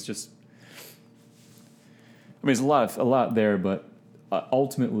suffering is just. I mean, there's a lot there, but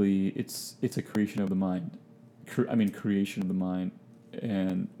ultimately, it's a creation of the mind. Creation of the mind,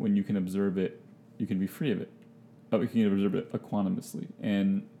 and when you can observe it, you can be free of it. You can observe it equanimously.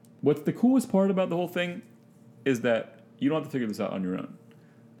 And what's the coolest part about the whole thing is that you don't have to figure this out on your own.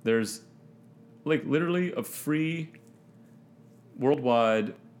 There's, like, literally a free,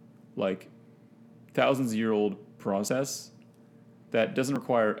 worldwide, like, thousands-year-old process that doesn't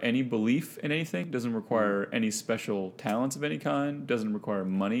require any belief in anything, doesn't require any special talents of any kind, doesn't require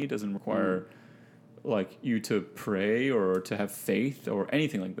money, doesn't require like you to pray or to have faith or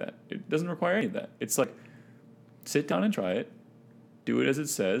anything like that. It doesn't require any of that. It's like sit down and try it, do it as it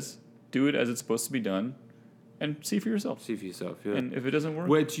says, do it as it's supposed to be done, and see for yourself. See for yourself, yeah. And if it doesn't work,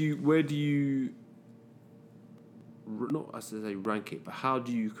 Where do you not as I say rank it, but how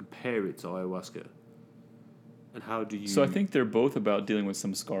do you compare it to ayahuasca? And how do you? So I think they're both about dealing with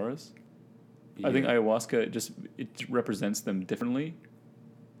some scars. Yeah. I think ayahuasca it represents them differently.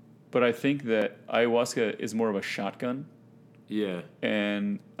 But I think that ayahuasca is more of a shotgun, Yeah.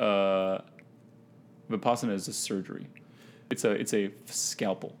 and Vipassana is a surgery. It's a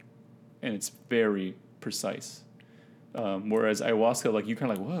scalpel, and it's very precise. Whereas ayahuasca, like you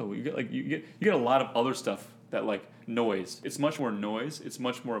kind of like whoa, you get a lot of other stuff that like noise. It's much more noise. It's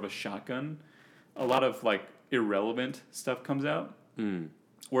much more of a shotgun. A lot of like irrelevant stuff comes out.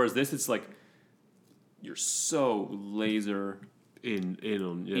 Whereas this, it's like you're so laser In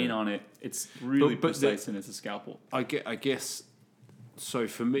on it. It's really But precise, and it's a scalpel. I guess. So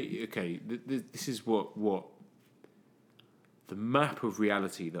for me, okay, this is what the map of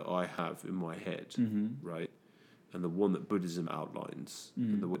reality that I have in my head, right, and the one that Buddhism outlines,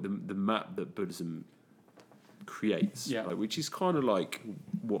 and the map that Buddhism creates, Yeah. like, which is kind of like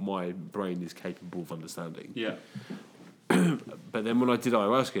what my brain is capable of understanding. Yeah. But then when I did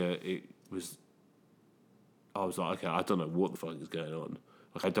ayahuasca, I was like, okay, I don't know what the fuck is going on.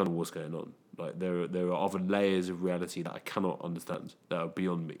 Like, I don't know what's going on. Like, there are other layers of reality that I cannot understand, that are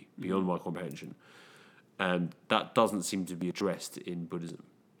beyond me, beyond my comprehension. And that doesn't seem to be addressed in Buddhism.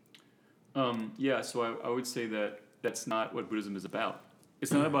 Yeah, so I would say that that's not what Buddhism is about.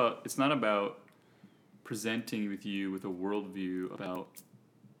 It's not about presenting with you with a worldview about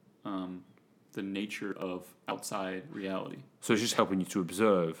the nature of outside reality. So it's just helping you to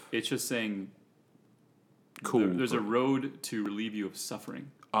observe. It's just saying Cool. there's a road to relieve you of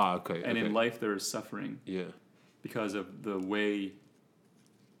suffering. Okay. And in life there is suffering Yeah. because of the way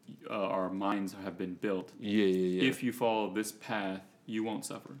our minds have been built. Yeah. If you follow this path, you won't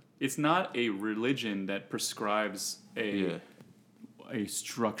suffer. It's not a religion that prescribes a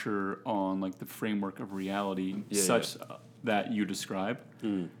structure on like the framework of reality that you describe.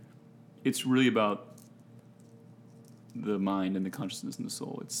 It's really about the mind and the consciousness and the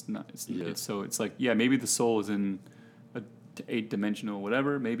soul. It's not. It's like maybe the soul is in a 8-dimensional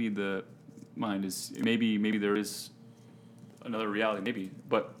whatever. Maybe the mind is. Maybe there is another reality. Maybe,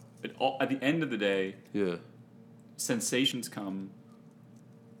 but at the end of the day, sensations come.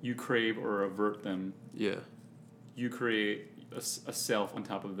 You crave or avert them. Yeah. You create a self on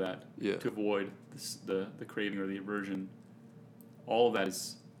top of that to avoid the craving or the aversion. All of that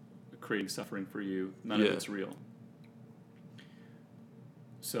is creating suffering for you. None of it's real.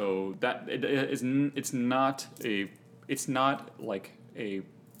 So that it's not like a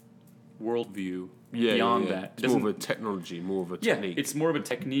worldview beyond that. It's more of a technology, more of a technique. It's more of a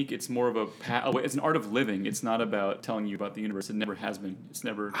technique. It's more of it's an art of living. It's not about telling you about the universe. It never has been. It's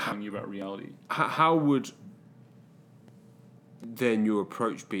never telling you about reality. How would then your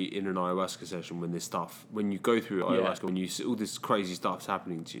approach be in an ayahuasca session when you go through ayahuasca, when you see all this crazy stuff's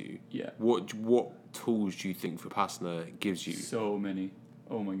happening to you? Yeah. What tools do you think Vipassana gives you? So many.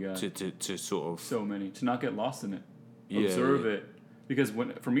 Oh my god. To sort of so many to not get lost in it. Observe it, because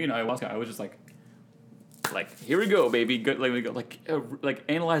for me in ayahuasca, I was just like like here we go, baby. Good, like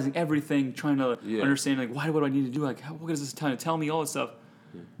analyzing everything, trying to understand like what do I need to do? Like what is this trying to tell me? All this stuff,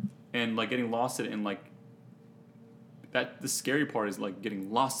 and like getting lost in it, and like that. The scary part is like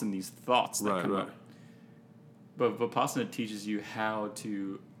getting lost in these thoughts that come up. But Vipassana teaches you how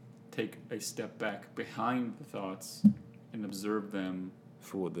to take a step back behind the thoughts and observe them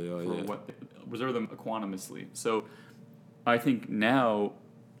for what they are. Observe them equanimously. So I think now,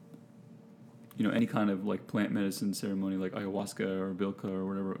 any kind of like plant medicine ceremony like ayahuasca or bilka or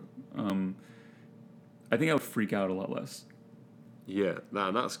whatever, I think I would freak out a lot less. Yeah,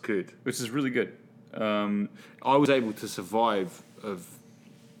 man, that's good. Which is really good. I was able to survive of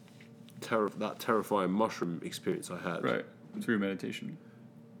that terrifying mushroom experience I had. Right, through meditation.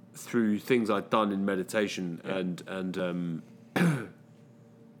 Through things I'd done in meditation and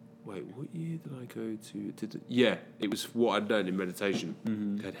wait, what year did I go to? It was what I'd learned in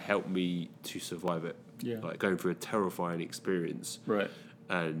meditation had helped me to survive it. Yeah. Like going through a terrifying experience. Right.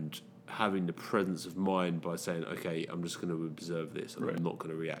 And having the presence of mind by saying, okay, I'm just going to observe this and I'm not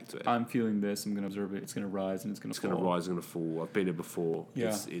going to react to it. I'm feeling this, I'm going to observe it, it's going to rise and it's going to fall. It's going to rise, it's going to fall. I've been here before.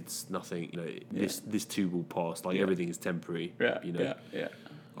 Yeah. It's nothing, this too will pass. Like everything is temporary. Yeah. Yeah.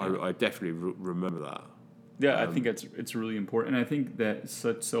 I definitely remember that. Yeah, I think it's really important. And I think that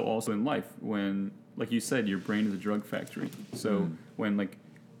so also in life, when, like you said, your brain is a drug factory. So when, like,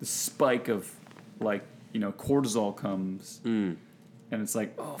 the spike of, like, cortisol comes, and it's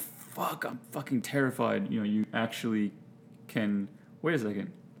like, oh, fuck, I'm fucking terrified. You actually can, wait a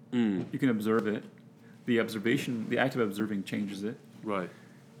second. You can observe it. The act of observing changes it. Right.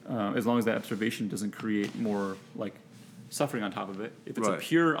 As long as that observation doesn't create more, like, suffering on top of it. If it's a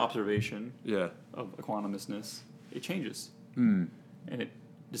pure observation of equanimousness, it changes. And it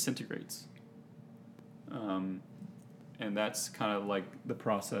disintegrates. And that's kind of like the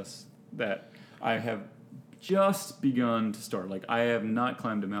process that I have just begun to start. Like, I have not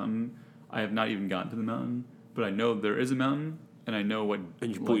climbed a mountain. I have not even gotten to the mountain. But I know there is a mountain, and I know what...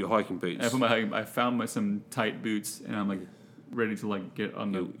 And you bought your hiking boots. I found some tight boots, and I'm like... ready to like get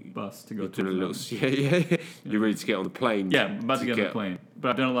on the bus to go to the mountain. You're ready to get on the plane. Yeah, I'm about to get on the plane. But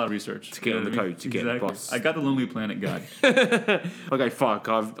I've done a lot of research. To get on the coach, to get on the bus. I got the Lonely Planet guide. Okay, fuck.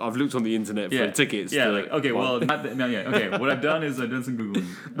 I've looked on the internet for tickets. Yeah, okay, what I've done is I've done some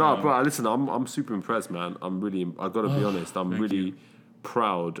Googling. No, but listen, I'm super impressed, man. I got to be honest. I'm really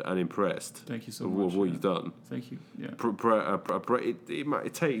proud and impressed. Thank you so much. Of what you've done. Thank you. Yeah.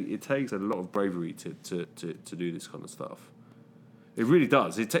 It takes a lot of bravery to do this kind of stuff. It really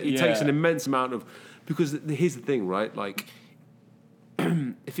does. It takes an immense amount of... Because here's the thing, right? Like,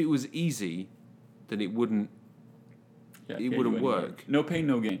 if it was easy, then it wouldn't... it wouldn't work. No pain,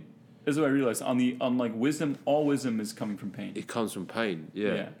 no gain. This is what I realized. On like wisdom, all wisdom is coming from pain. It comes from pain,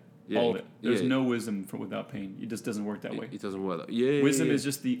 all of it. There's no wisdom without pain. It just doesn't work that way. It doesn't work that way. Wisdom is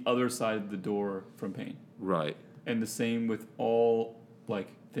just the other side of the door from pain. Right. And the same with all, like,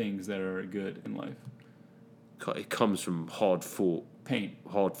 things that are good in life. It comes from hard-fought pain.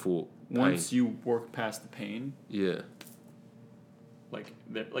 Once you work past the pain, like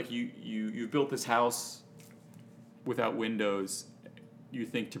you built this house without windows, you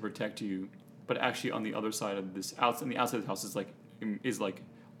think to protect you, but actually on the other side of this, on the outside of the house is like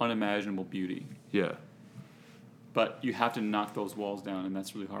unimaginable beauty. Yeah. But you have to knock those walls down, and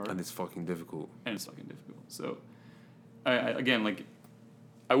that's really hard. And it's fucking difficult. So, I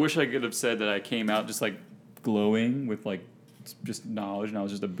wish I could have said that I came out just like glowing with like just knowledge, and I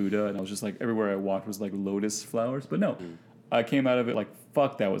was just a Buddha, and I was just like everywhere I walked was like lotus flowers. But no, I came out of it like,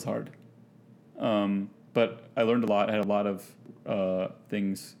 fuck, that was hard. But I learned a lot. I had a lot of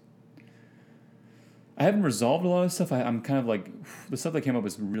things. I haven't resolved a lot of stuff. I'm kind of like, the stuff that came up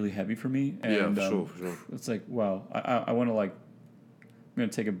is really heavy for me. And, for sure. It's like, wow, I want to like, I'm going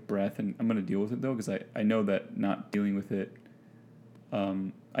to take a breath, and I'm going to deal with it though, because I know that not dealing with it,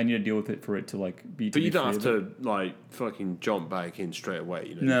 I need to deal with it for it to like be. But you don't have to like fucking jump back in straight away.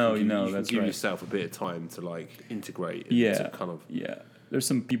 You know? You that's give right. yourself a bit of time to like integrate. To kind of. Yeah. There's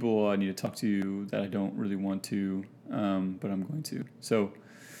some people I need to talk to that I don't really want to, but I'm going to. So,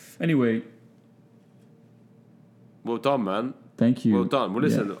 anyway. Well done, man. Thank you. Well done. Well,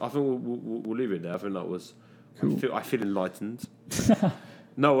 listen, I think we'll leave it there. I think that was. Cool. I feel enlightened.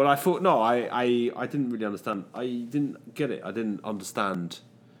 No, well, I thought I didn't really understand. I didn't get it. I didn't understand.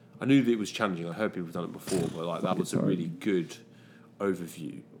 I knew that it was challenging. I heard people have done it before, but like that was a really good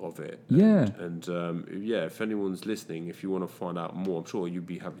overview of it. Yeah. And if anyone's listening, if you want to find out more, I'm sure you'd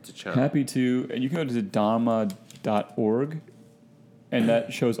be happy to chat. Happy to. And you can go to dharma.org, and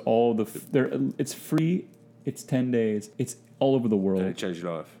that shows all the. It's free. It's 10 days. It's all over the world. And it changed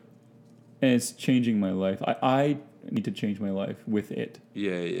your life. and it's changing my life. I need to change my life with it.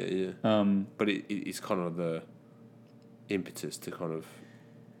 Yeah. But it's kind of the impetus to kind of.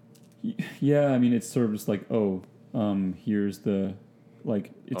 Yeah, I mean, it's sort of just like, here's the,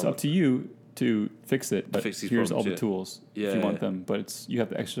 like, it's up to you to fix it, but here's all the tools if you want them. But you have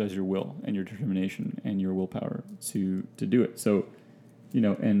to exercise your will and your determination and your willpower to do it. So,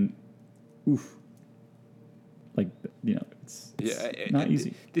 and it's not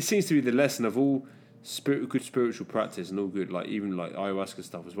easy. This seems to be the lesson of all good spiritual practice and all good, like even like ayahuasca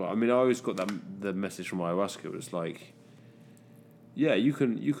stuff as well. I mean, I always got the message from ayahuasca. It was like, yeah, you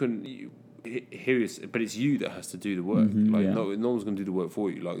can hear this, but it's you that has to do the work. No one's going to do the work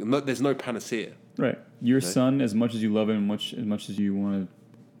for you. Like, there's no panacea. Right, your son, as much as you love him, as much as you want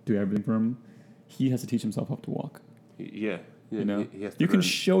to do everything for him, he has to teach himself how to walk. Yeah. He has to you can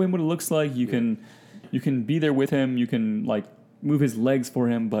show him what it looks like. You can be there with him. You can like move his legs for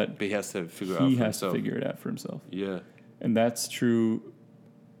him, but he has to figure it out. He has to figure it out for himself. Yeah, and that's true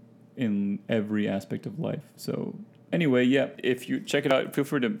in every aspect of life. So anyway, yeah, if you check it out, feel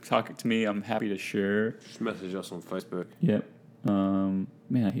free to talk to me. I'm happy to share. Just message us on Facebook. Yep. Man,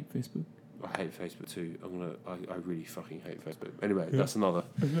 I hate Facebook. I hate Facebook too. I really fucking hate Facebook. Anyway, that's another.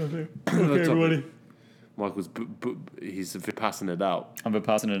 Okay, everybody. Michael's he's Vipassana it out. I'm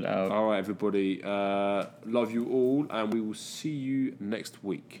Vipassana it out. All right, everybody. Love you all, and we will see you next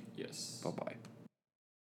week. Yes. Bye-bye.